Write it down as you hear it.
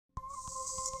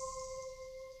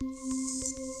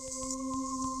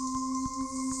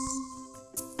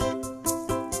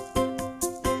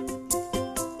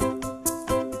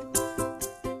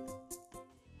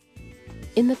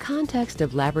In the context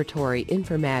of laboratory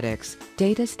informatics,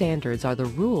 data standards are the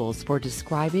rules for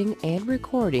describing and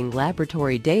recording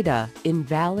laboratory data in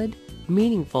valid,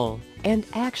 meaningful, and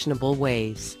actionable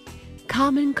ways.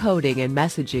 Common coding and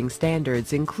messaging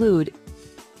standards include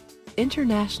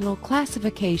International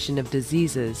Classification of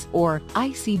Diseases, or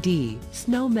ICD,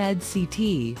 SNOMED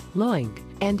CT, LOINC,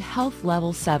 and Health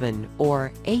Level 7,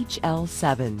 or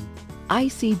HL7.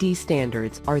 ICD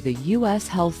standards are the U.S.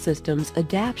 health system's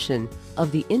adaptation of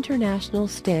the international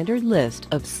standard list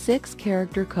of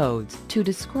 6-character codes to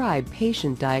describe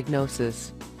patient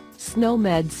diagnosis.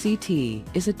 SNOMED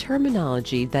CT is a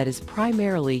terminology that is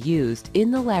primarily used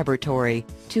in the laboratory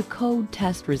to code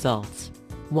test results.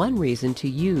 One reason to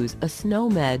use a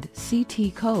SNOMED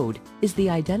CT code is the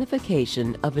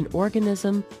identification of an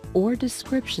organism or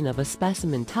description of a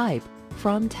specimen type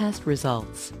from test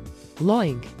results.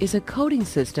 LOINC is a coding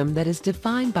system that is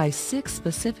defined by 6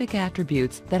 specific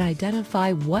attributes that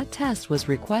identify what test was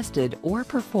requested or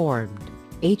performed.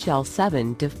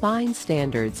 HL7 defines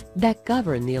standards that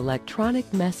govern the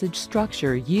electronic message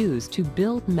structure used to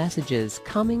build messages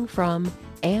coming from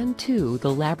and to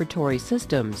the laboratory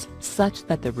systems, such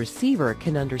that the receiver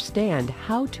can understand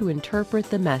how to interpret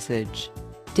the message.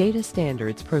 Data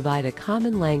standards provide a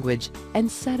common language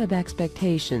and set of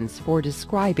expectations for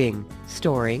describing,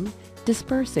 storing,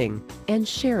 dispersing, and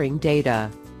sharing data.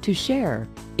 To share,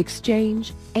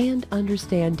 exchange, and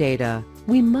understand data,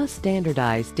 we must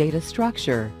standardize data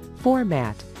structure,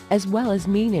 format, as well as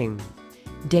meaning.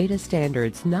 Data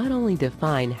standards not only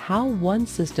define how one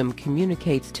system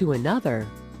communicates to another,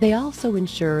 they also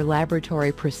ensure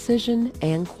laboratory precision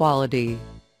and quality.